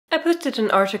I posted an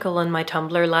article on my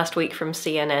Tumblr last week from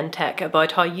CNN Tech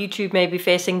about how YouTube may be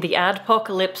facing the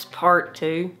Adpocalypse Part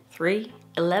 2, 3,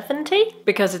 11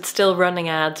 because it's still running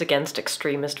ads against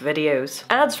extremist videos.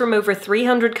 Ads from over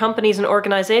 300 companies and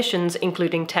organizations,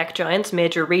 including tech giants,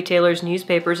 major retailers,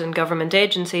 newspapers, and government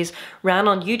agencies, ran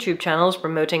on YouTube channels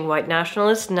promoting white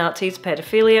nationalists, Nazis,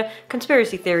 pedophilia,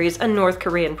 conspiracy theories, and North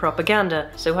Korean propaganda.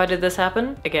 So how did this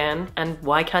happen? Again, and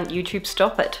why can't YouTube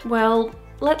stop it? Well,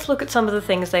 let's look at some of the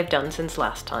things they've done since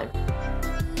last time.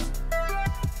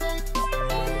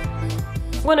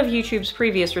 One of YouTube's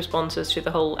previous responses to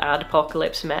the whole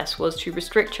Adpocalypse mess was to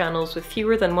restrict channels with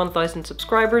fewer than 1,000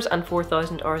 subscribers and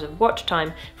 4,000 hours of watch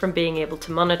time from being able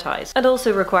to monetize, and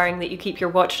also requiring that you keep your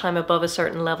watch time above a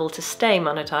certain level to stay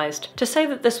monetized. To say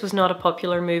that this was not a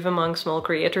popular move among small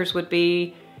creators would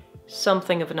be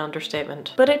something of an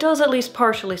understatement. But it does at least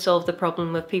partially solve the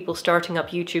problem of people starting up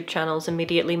YouTube channels,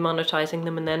 immediately monetizing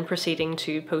them, and then proceeding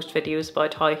to post videos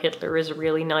about how Hitler is a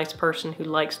really nice person who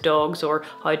likes dogs or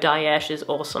how Daesh is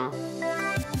awesome.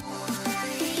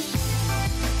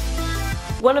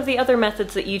 One of the other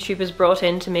methods that YouTube has brought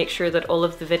in to make sure that all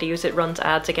of the videos it runs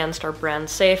ads against are brand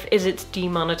safe is its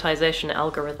demonetization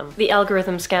algorithm. The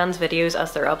algorithm scans videos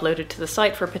as they're uploaded to the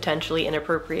site for potentially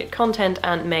inappropriate content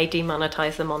and may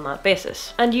demonetize them on that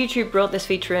basis. And YouTube brought this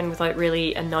feature in without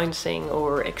really announcing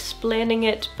or explaining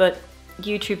it, but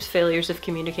YouTube's failures of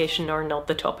communication are not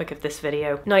the topic of this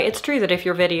video. Now, it's true that if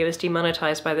your video is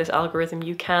demonetized by this algorithm,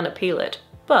 you can appeal it,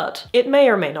 but it may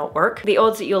or may not work. The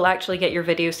odds that you'll actually get your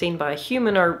video seen by a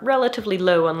human are relatively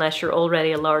low unless you're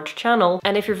already a large channel,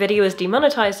 and if your video is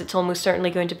demonetized, it's almost certainly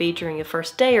going to be during the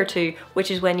first day or two, which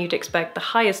is when you'd expect the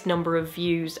highest number of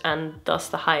views and thus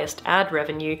the highest ad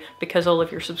revenue, because all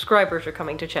of your subscribers are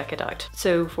coming to check it out.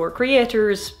 So for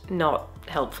creators, not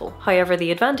helpful. However,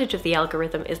 the advantage of the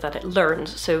algorithm is that it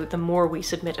learns, so the more we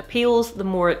submit appeals, the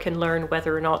more it can learn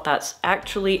whether or not that's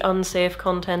actually unsafe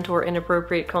content or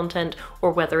inappropriate content,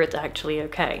 or whether it's actually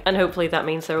okay. And hopefully that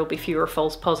means there will be fewer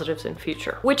false positives in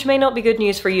future. Which may not be good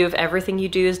news for you if everything you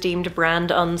do is deemed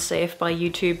brand unsafe by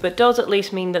YouTube, but does at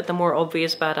least mean that the more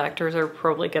obvious bad actors are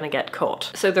probably gonna get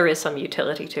caught. So there is some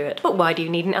utility to it. But why do you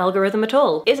need an algorithm at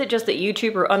all? Is it just that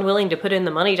YouTube are unwilling to put in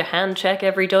the money to hand check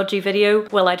every dodgy video?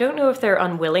 Well, I don't know if they're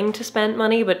unwilling to spend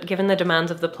money, but given the demands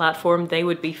of the platform, they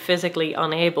would be physically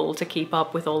unable to keep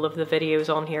up with all of the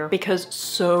videos on here because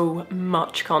so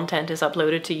much content is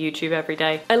uploaded to YouTube every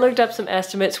day. I looked up some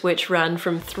estimates which ran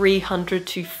from 300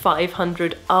 to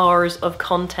 500 hours of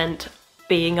content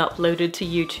being uploaded to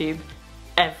YouTube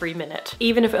every minute.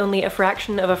 Even if only a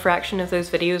fraction of those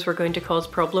videos were going to cause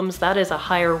problems, that is a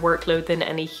higher workload than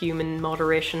any human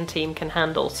moderation team can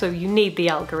handle, so you need the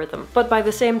algorithm. But by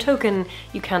the same token,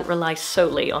 you can't rely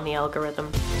solely on the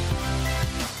algorithm.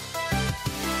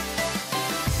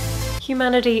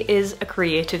 Humanity is a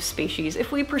creative species.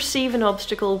 If we perceive an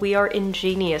obstacle, we are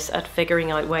ingenious at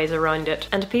figuring out ways around it.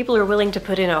 And people are willing to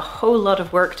put in a whole lot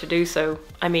of work to do so.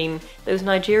 I mean, those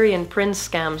Nigerian prince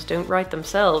scams don't write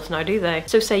themselves, now do they?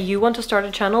 So say you want to start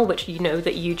a channel which you know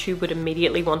that YouTube would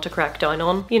immediately want to crack down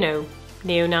on. You know,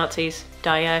 neo-Nazis,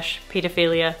 Daesh,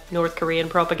 pedophilia, North Korean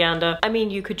propaganda. I mean,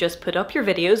 you could just put up your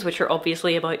videos, which are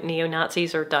obviously about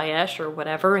neo-Nazis or Daesh or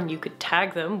whatever, and you could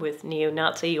tag them with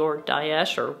neo-Nazi or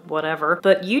Daesh or whatever.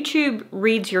 But YouTube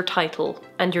reads your title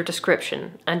and your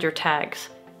description and your tags.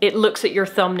 It looks at your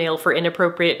thumbnail for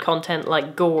inappropriate content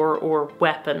like gore or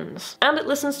weapons. And it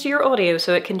listens to your audio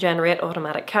so it can generate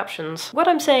automatic captions. What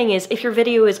I'm saying is, if your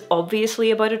video is obviously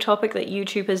about a topic that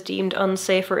YouTube has deemed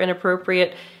unsafe or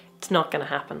inappropriate, it's not gonna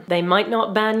happen. They might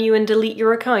not ban you and delete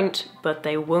your account, but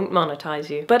they won't monetize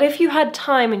you. But if you had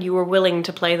time and you were willing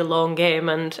to play the long game,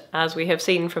 and as we have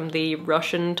seen from the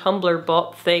Russian Tumblr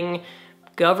bot thing,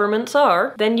 governments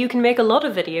are, then you can make a lot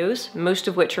of videos, most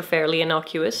of which are fairly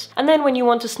innocuous, and then when you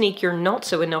want to sneak your not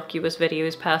so innocuous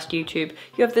videos past YouTube,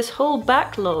 you have this whole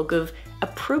backlog of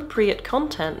appropriate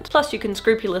content. Plus you can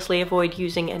scrupulously avoid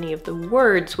using any of the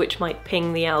words which might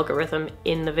ping the algorithm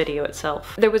in the video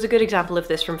itself. There was a good example of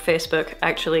this from Facebook,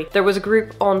 actually. There was a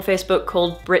group on Facebook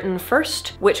called Britain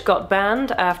First, which got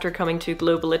banned after coming to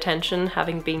global attention,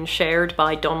 having been shared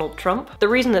by Donald Trump. The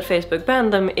reason that Facebook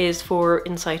banned them is for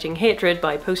inciting hatred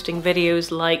by posting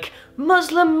videos like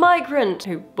Muslim migrant,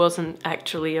 who wasn't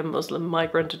actually a Muslim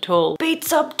migrant at all,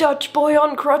 beats up Dutch boy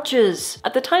on crutches.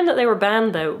 At the time that they were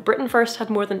banned though, Britain First had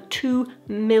more than 2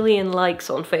 million likes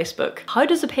on Facebook. How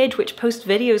does a page which posts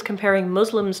videos comparing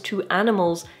Muslims to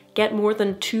animals get more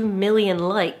than 2 million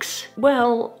likes?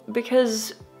 Well,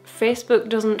 because Facebook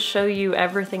doesn't show you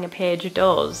everything a page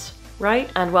does. right?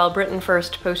 And while Britain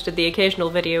First posted the occasional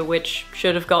video which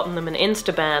should have gotten them an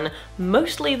insta-ban,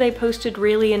 mostly they posted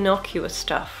really innocuous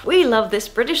stuff. We love this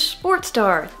British sports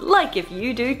star, like if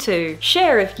you do too.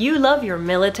 Share if you love your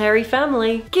military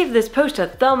family. Give this post a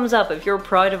thumbs up if you're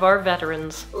proud of our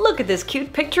veterans. Look at this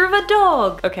cute picture of a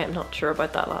dog. Okay, I'm not sure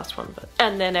about that last one, but...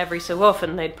 And then every so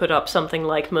often they'd put up something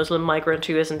like Muslim migrant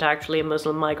who isn't actually a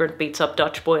Muslim migrant beats up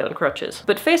Dutch boy on crutches.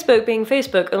 But Facebook being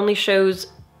Facebook only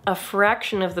shows a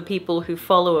fraction of the people who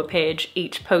follow a page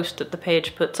each post that the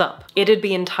page puts up. It'd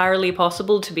be entirely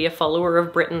possible to be a follower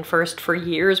of Britain First for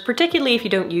years, particularly if you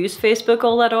don't use Facebook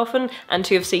all that often, and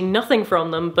to have seen nothing from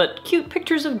them but cute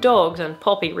pictures of dogs and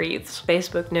poppy wreaths.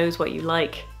 Facebook knows what you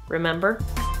like, remember?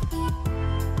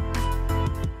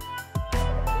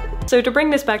 So to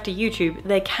bring this back to YouTube,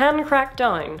 they can crack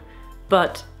down,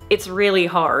 but it's really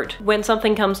hard. When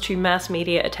something comes to mass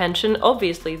media attention,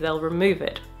 obviously they'll remove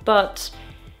it, but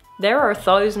there are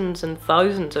thousands and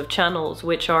thousands of channels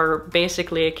which are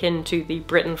basically akin to the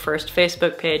Britain First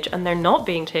Facebook page, and they're not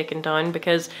being taken down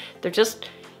because they're just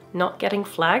not getting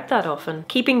flagged that often.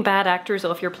 Keeping bad actors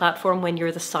off your platform when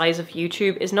you're the size of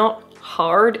YouTube is not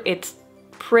hard, it's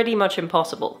pretty much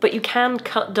impossible, but you can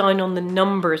cut down on the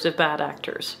numbers of bad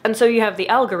actors. And so you have the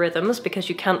algorithms, because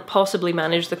you can't possibly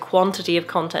manage the quantity of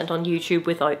content on YouTube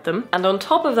without them. And on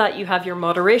top of that you have your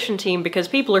moderation team, because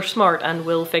people are smart and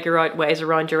will figure out ways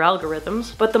around your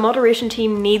algorithms. But the moderation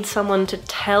team needs someone to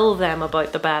tell them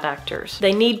about the bad actors.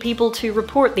 They need people to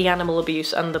report the animal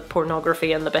abuse and the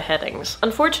pornography and the beheadings.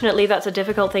 Unfortunately, that's a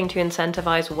difficult thing to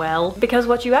incentivize well, because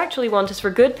what you actually want is for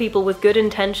good people with good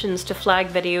intentions to flag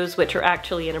videos which are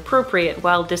actually inappropriate,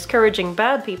 while discouraging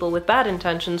bad people with bad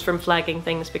intentions from flagging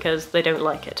things because they don't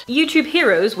like it. YouTube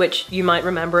Heroes, which you might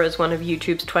remember as one of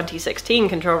YouTube's 2016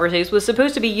 controversies, was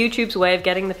supposed to be YouTube's way of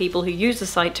getting the people who use the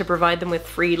site to provide them with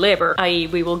free labor, i.e.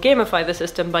 we will gamify the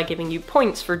system by giving you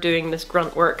points for doing this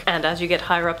grunt work, and as you get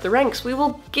higher up the ranks we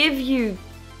will give you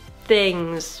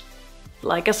things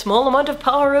like a small amount of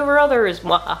power over others,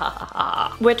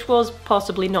 which was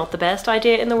possibly not the best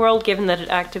idea in the world given that it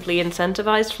actively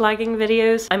incentivized flagging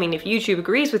videos. I mean, if YouTube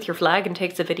agrees with your flag and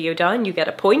takes the video down, you get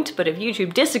a point, but if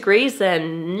YouTube disagrees,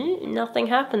 then nothing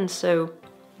happens, so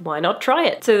why not try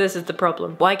it? So this is the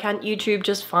problem. Why can't YouTube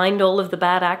just find all of the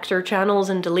bad actor channels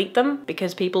and delete them?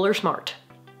 Because people are smart.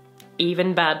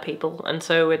 Even bad people, and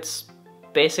so it's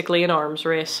basically an arms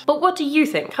race. But what do you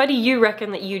think? How do you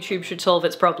reckon that YouTube should solve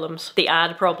its problems? The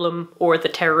ad problem, or the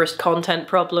terrorist content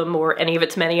problem, or any of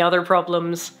its many other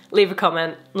problems? Leave a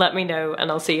comment, let me know, and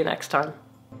I'll see you next time.